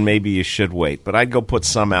 then maybe you should wait. But I'd go put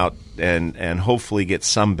some out and hopefully get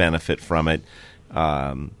some benefit from it,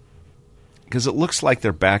 because it looks like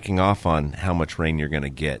they're backing off on how much rain you're going to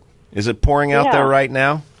get. Is it pouring out there right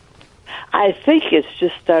now? I think it's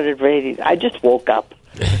just started raining. I just woke up.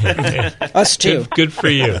 Us too. Good for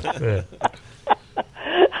you. Yeah.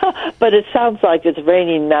 But it sounds like it's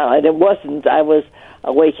raining now, and it wasn't. I was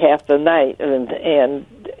awake half the night, and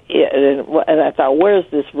I thought, "Where's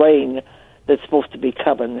this rain that's supposed to be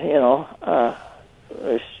coming?" I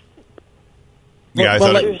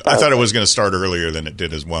thought it was going to start earlier than it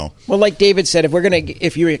did as well. Well, like David said,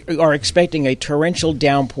 if you are expecting a torrential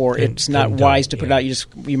downpour, it's not wise to put it out.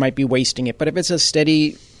 You might be wasting it. But if it's a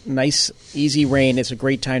steady, nice, easy rain, it's a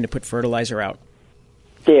great time to put fertilizer out.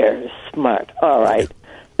 They're smart. All right.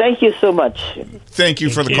 Thank you so much. Thank you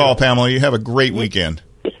for the call, Pamela. You have a great weekend.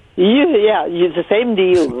 The same to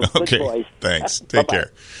you. Okay, Good boys. Thanks. Take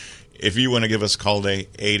care. If you want to give us a call today,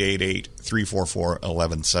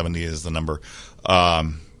 888-344-1170 is the number.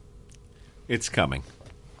 It's coming.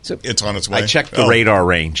 So it's on its way. I checked the radar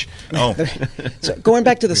range. Oh. So going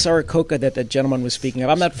back to the Saratoga that the gentleman was speaking of,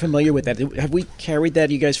 I'm not familiar with that. Have we carried that?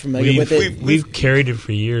 Are you guys familiar with it? We've carried it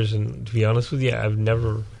for years, and to be honest with you, I've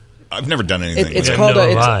never done anything. It's called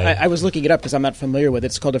I was looking it up because I'm not familiar with it.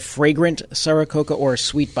 It's called a fragrant Saratoga or a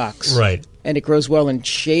sweet box. Right. And it grows well in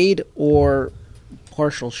shade or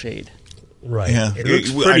partial shade. Right. Yeah. It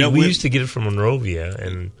looks pretty. We used to get it from Monrovia,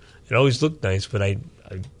 and it always looked nice, but I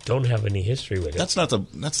don't have any history with it. That's not the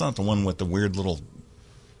one with the weird little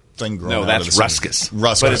thing growing out. No, that's ruscus.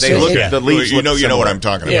 Ruscus. But they look at the leaves. You know what I'm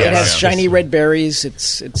talking about. It has shiny red berries.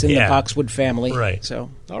 It's in the boxwood family. Right. So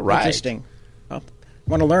interesting.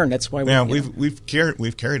 Want to learn? That's why. We've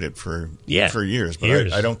carried it for years,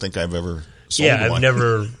 but I don't think I've ever sold one. I've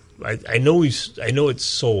never. I know it's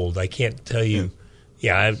sold. I can't tell you.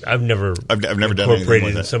 Yeah, I've never done anything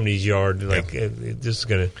with in somebody's yard. Like this is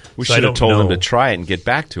gonna. We should have told them to try it and get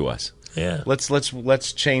back to us. Yeah,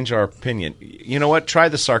 let's change our opinion. You know what? Try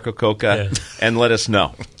the Saratoga and let us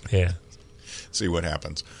know. Yeah, see what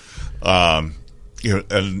happens.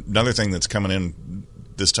 Another thing that's coming in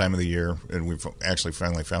this time of the year, and we've actually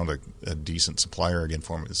finally found a decent supplier again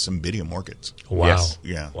for them, is Cymbidium orchids. Wow. Yes.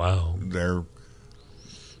 Yeah. Wow. They're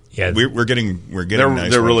Yeah, we're getting they're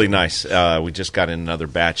nice. They're really nice. We just got in another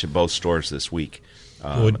batch at both stores this week.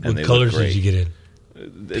 What colors did you get in?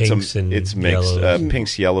 Pinks and it's mixed. yellows.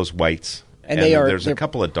 Pinks, yellows, whites. And there's a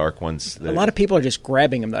couple of dark ones. A lot of people are just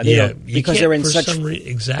grabbing them because they're in such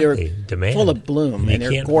demand. Full of bloom and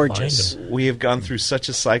they're gorgeous. We have gone through such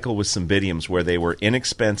a cycle with Cymbidiums where they were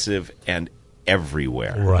inexpensive and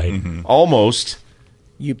everywhere, right? Almost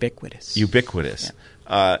ubiquitous.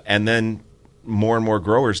 Yeah. And then more and more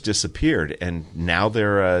growers disappeared, and now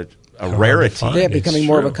they're a rarity. They're becoming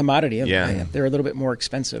more of a commodity. Yeah, they're a little bit more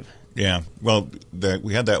expensive. Yeah. Well,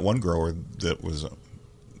 we had that one grower that was.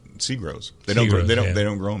 Sea grows. They don't grow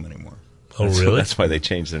them anymore. Oh, really? That's why they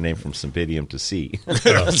changed their name from Cymbidium to C.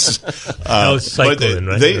 Cycling,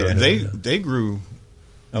 right? They grew.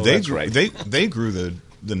 They grew the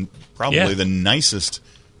probably the nicest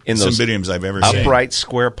in those Cymbidiums I've ever seen. Upright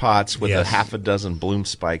square pots with a half a dozen bloom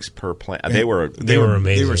spikes per plant. They were amazing.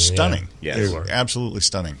 They were stunning. Yeah. Yes. They were absolutely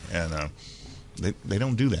stunning, and they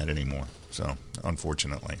don't do that anymore. So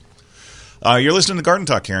unfortunately. You're listening to Garden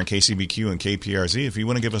Talk here on KCBQ and KPRZ. If you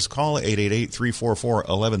want to give us a call,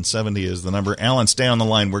 888-344-1170 is the number. Alan, stay on the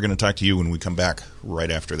line. We're going to talk to you when we come back right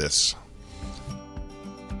after this.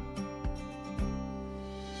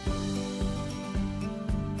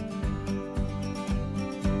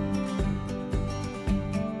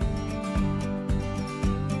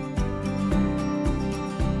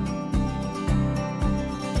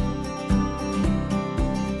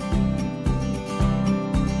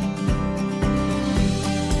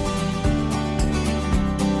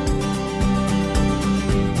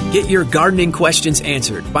 Get your gardening questions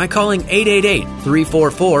answered by calling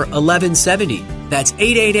 888-344-1170. That's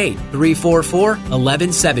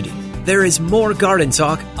 888-344-1170. There is more Garden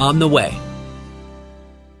Talk on the way.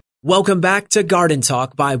 Welcome back to Garden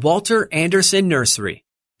Talk by Walter Anderson Nursery.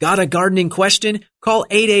 Got a gardening question? Call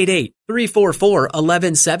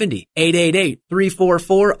 888-344-1170.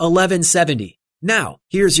 888-344-1170. Now,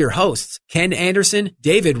 here's your hosts, Ken Anderson,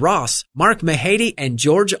 David Ross, Mark Mahady, and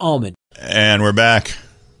George Allman. And we're back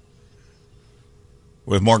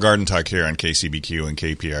with more Garden Talk here on KCBQ and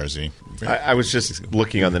KPRZ. I was just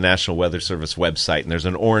looking on the National Weather Service website, and there's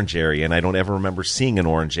an orange area, and I don't ever remember seeing an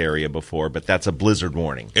orange area before, but that's a blizzard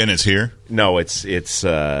warning. And it's here? No, it's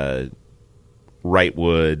Wrightwood,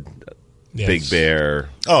 Big Bear.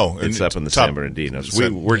 Oh, it's up in the San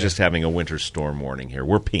Bernardinos. We're just having a winter storm warning here.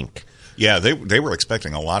 We're pink. Yeah, they were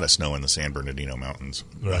expecting a lot of snow in the San Bernardino Mountains,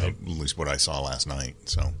 right? At least what I saw last night.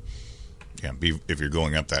 So, yeah, if you're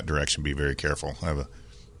going up that direction, be very careful. I have a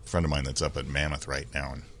friend of mine that's up at Mammoth right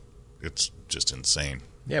now, and it's just insane.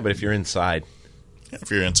 Yeah, but if you're inside. Yeah,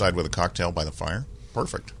 if you're inside with a cocktail by the fire,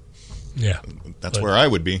 perfect. Yeah. That's where I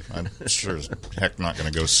would be. I'm sure as heck not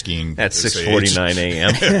going to go skiing at 6:49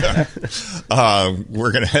 a.m.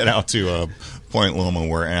 We're going to head out to Point Loma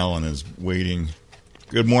where Alan is waiting.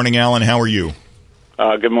 Good morning, Alan. How are you?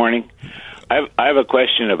 Good morning. I have a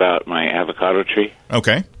question about my avocado tree.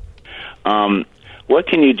 Okay. What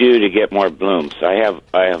can you do to get more blooms? I have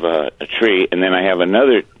a tree, and then I have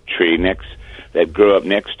another tree that grew up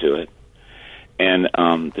next to it, and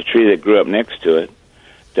the tree that grew up next to it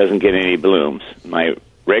doesn't get any blooms. My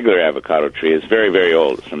regular avocado tree is very, very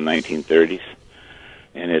old. It's from 1930s,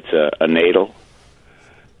 and it's a natal,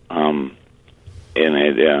 and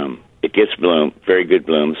it gets very good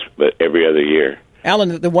blooms, but every other year.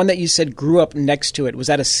 Alan, the one that you said grew up next to it, was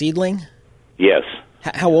that a seedling? Yes.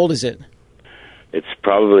 How old is it? It's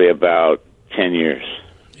probably about 10 years.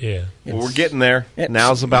 Yeah. Well, we're getting there.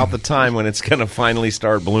 Now's about the time when it's going to finally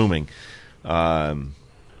start blooming.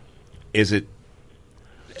 Is it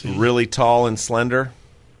really tall and slender?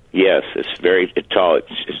 Yes, it's very tall.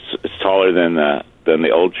 It's taller than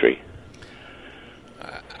the old tree.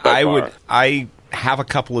 I have a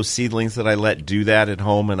couple of seedlings that I let do that at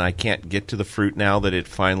home, and I can't get to the fruit now that it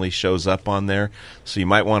finally shows up on there. So you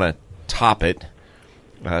might want to top it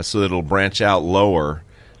so that it'll branch out lower.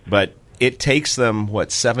 But it takes them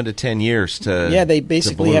 7 to 10 years to they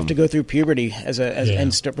basically to have to go through puberty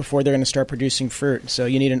before they're going to start producing fruit. So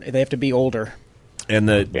they have to be older. And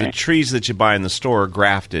the trees that you buy in the store are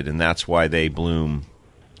grafted, and that's why they bloom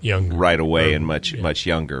younger right away and much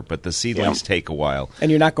younger. But the seedlings take a while, and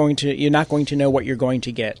you're not going to know what you're going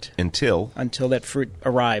to get until that fruit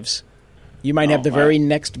arrives. You might have the very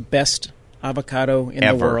next best avocado in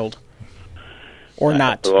the world, or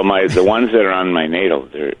not. Well, the ones that are on my natal,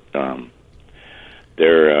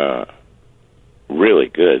 they're really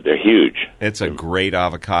good. They're huge. It's a great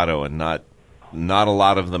avocado, and not a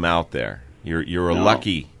lot of them out there. You're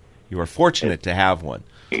lucky. You are fortunate to have one.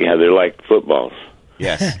 Yeah, they're like footballs.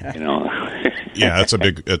 Yes. Yeah, that's a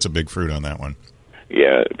big fruit on that one.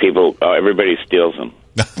 Yeah, everybody steals them.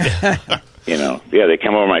 Yeah, they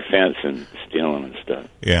come over my fence and steal kill them and stuff.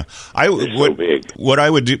 Yeah, so big. What I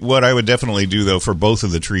would definitely do though for both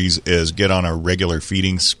of the trees is get on a regular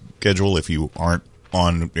feeding schedule if you aren't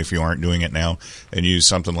doing it now, and use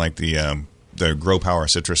something like the Grow Power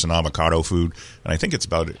citrus and avocado food. And I think it's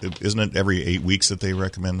isn't it every 8 weeks that they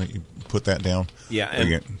recommend that you put that down? Yeah,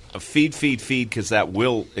 and feed, because that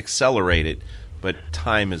will accelerate it, but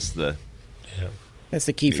time is that's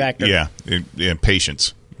the key factor. Yeah,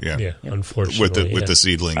 patience. Yeah, unfortunately, with the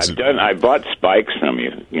seedlings. I bought spikes from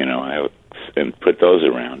you, and put those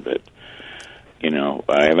around, but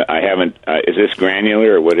I haven't. Is this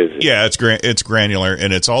granular or what is it? Yeah, it's granular,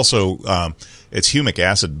 and it's also it's humic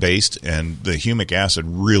acid based, and the humic acid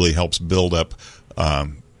really helps build up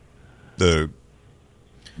the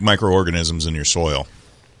microorganisms in your soil.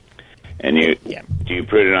 And do you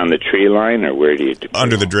put it on the tree line, or where do you?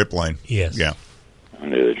 Under the drip line. Yes. Yeah.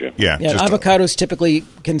 Under the drip. Yeah. Avocados typically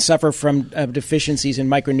can suffer from deficiencies in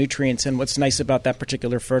micronutrients, and what's nice about that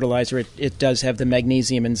particular fertilizer, it does have the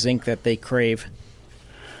magnesium and zinc that they crave.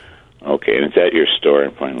 Okay, and it's at your store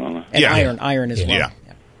in Point Loma? And iron as well. Yeah.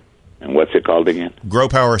 And what's it called again? Grow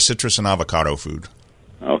Power citrus and avocado food.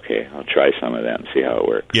 Okay, I'll try some of that and see how it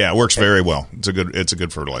works. Yeah, it works very well. It's a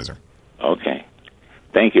good fertilizer. Okay.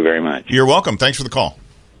 Thank you very much. You're welcome. Thanks for the call.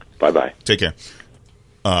 Bye-bye. Take care.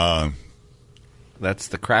 That's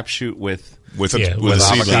the crapshoot with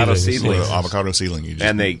avocado seedlings. With avocado seedling.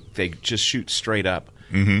 And they just shoot straight up.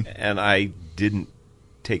 Mm-hmm. And I didn't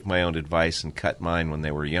take my own advice and cut mine when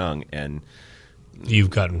they were young. And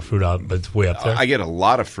you've gotten fruit out, but it's way up there. I get a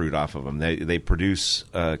lot of fruit off of them. They produce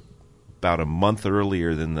about a month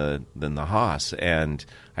earlier than the Haas, and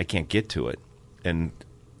I can't get to it. And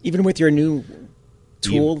even with your new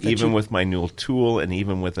tool, with my new tool, and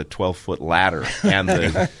even with a 12-foot ladder and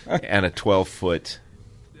a 12-foot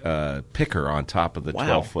picker on top of the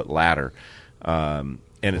 12-foot ladder, and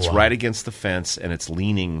it's right against the fence, and it's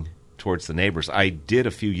leaning towards the neighbors. I did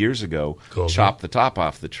a few years ago chop the top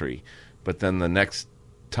off the tree, but then the next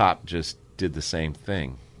top just did the same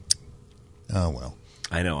thing. Oh well,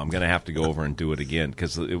 I know. I'm going to have to go over and do it again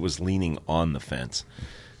because it was leaning on the fence.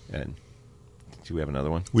 And do we have another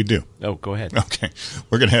one? We do. Oh, go ahead. Okay.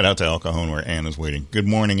 We're going to head out to El Cajon where Ann is waiting. Good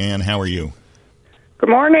morning, Ann. How are you? Good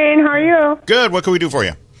morning. How are you? Good. What can we do for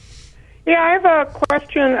you? Yeah, I have a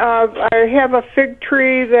question. I have a fig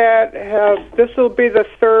tree that this will be the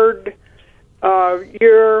third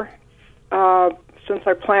year since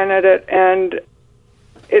I planted it, and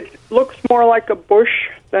it looks more like a bush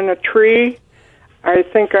than a tree. I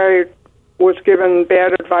think I was given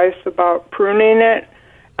bad advice about pruning it.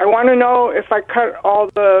 I want to know if I cut all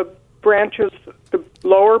the branches, the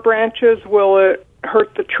lower branches, will it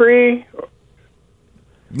hurt the tree?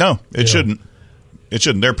 No, it shouldn't. It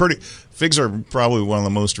shouldn't. Figs are probably one of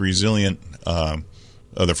the most resilient of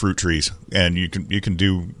the fruit trees, and you can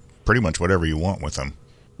do pretty much whatever you want with them.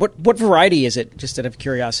 What variety is it, just out of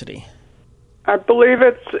curiosity? I believe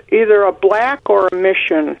it's either a black or a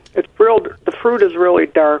mission. The fruit is really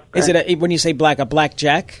dark. Is it, when you say black, a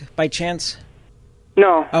blackjack by chance?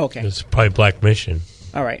 No. Oh, okay. It's probably Black Mission.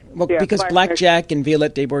 All right. Well, because blackjack and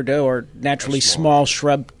Violette de Bordeaux are naturally small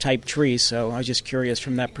shrub-type trees, so I was just curious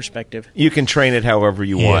from that perspective. You can train it however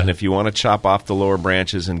you want. And if you want to chop off the lower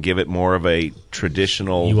branches and give it more of a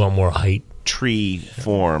traditional... You want more height? Tree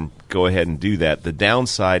form, go ahead and do that. The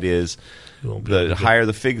downside is the higher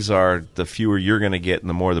the figs are, the fewer you're going to get and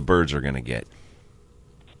the more the birds are going to get.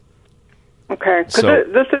 Okay.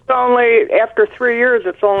 Because this is only, after 3 years,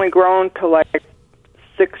 it's only grown to like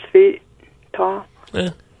 6 feet tall.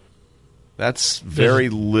 That's very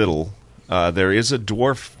little. There is a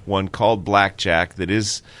dwarf one called Blackjack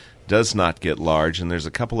that does not get large, and there's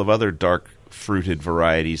a couple of other dark fruited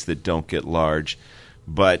varieties that don't get large.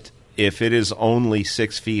 But if it is only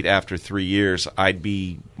 6 feet after 3 years, I'd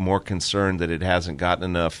be more concerned that it hasn't gotten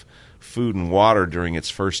enough food and water during its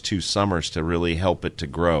first 2 summers to really help it to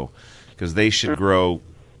grow. Because they should grow.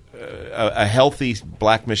 A healthy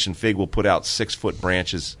Black Mission fig will put out 6-foot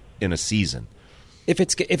branches in a season. If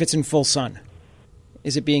it's in full sun,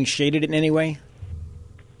 is it being shaded in any way?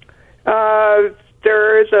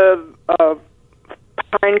 There is a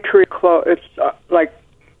pine tree close. It's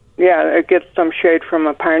it gets some shade from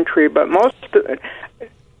a pine tree, but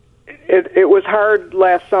it was hard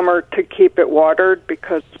last summer to keep it watered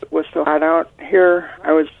because it was so hot out here.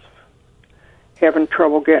 I was having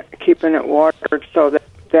trouble keeping it watered, so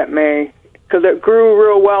that may... Because it grew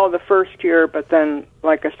real well the first year, but then,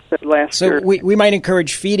 like I said, last year... So we might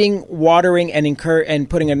encourage feeding, watering, and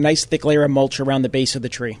putting a nice thick layer of mulch around the base of the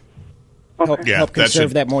tree. Okay. Help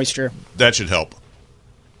conserve that moisture. That should help.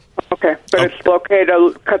 Okay, but it's okay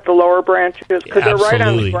to cut the lower branches because they're right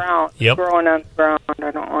on the ground. Yep. Growing on the ground.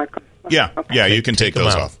 I don't like them. Yeah, yeah, you can take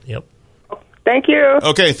those off. Yep. Thank you.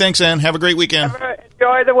 Okay, thanks, Ann. Have a great weekend.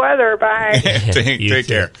 Enjoy the weather. Bye. Take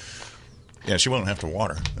care. Yeah, she won't have to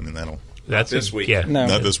water. I mean, That's this weekend. Yeah.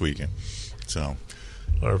 Not this weekend. So,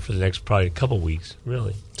 or for the next probably a couple weeks,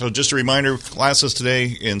 really. So just a reminder, classes today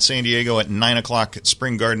in San Diego at 9 o'clock,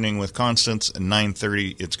 spring gardening with Constance. At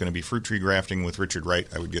 9:30, it's going to be fruit tree grafting with Richard Wright.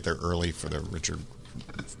 I would get there early for the Richard.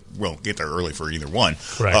 Well, get there early for either one.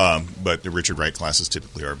 Correct. But the Richard Wright classes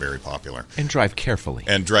typically are very popular. And drive carefully.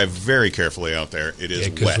 And drive very carefully out there. It is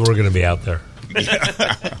wet. Because we're going to be out there.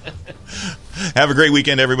 Have a great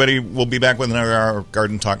weekend, everybody. We'll be back with another hour of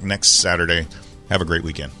Garden Talk next Saturday. Have a great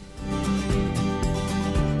weekend.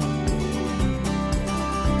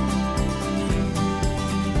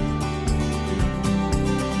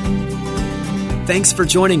 Thanks for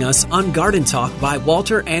joining us on Garden Talk by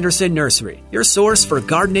Walter Anderson Nursery, your source for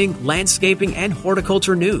gardening, landscaping, and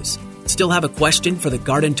horticulture news. Still have a question for the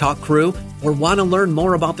Garden Talk crew or want to learn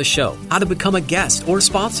more about the show, how to become a guest or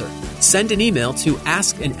sponsor? Send an email to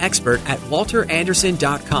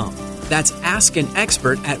askanexpert@walteranderson.com. That's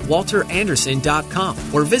askanexpert@walteranderson.com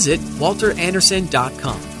or visit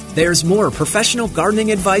walteranderson.com. There's more professional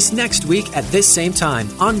gardening advice next week at this same time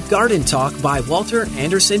on Garden Talk by Walter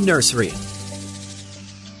Anderson Nursery.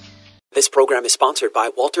 This program is sponsored by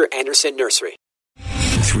Walter Anderson Nursery.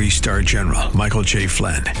 3-star General Michael J.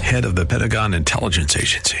 Flynn, head of the Pentagon Intelligence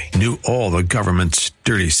Agency, knew all the government's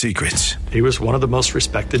dirty secrets. He was one of the most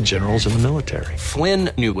respected generals in the military. Flynn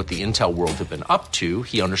knew what the intel world had been up to.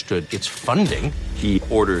 He understood its funding. He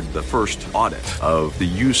ordered the first audit of the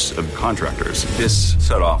use of contractors. This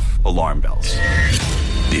set off alarm bells.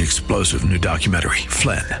 The explosive new documentary,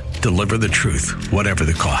 Flynn, Deliver the Truth, Whatever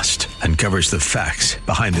the Cost, uncovers the facts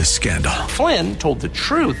behind this scandal. Flynn told the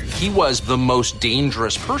truth. He was the most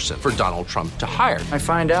dangerous person for Donald Trump to hire. I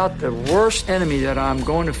find out the worst enemy that I'm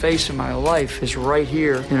going to face in my life is right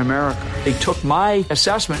here in America. They took my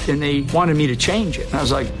assessment and they wanted me to change it. And I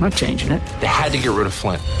was like, I'm not changing it. They had to get rid of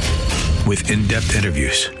Flynn. With in-depth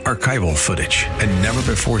interviews, archival footage, and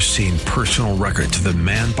never-before-seen personal records of the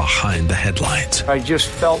man behind the headlines. I just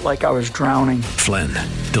felt like I was drowning. Flynn,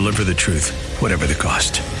 Deliver the Truth, Whatever the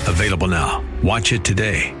Cost. Available now. Watch it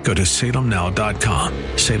today. Go to salemnow.com.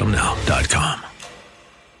 salemnow.com.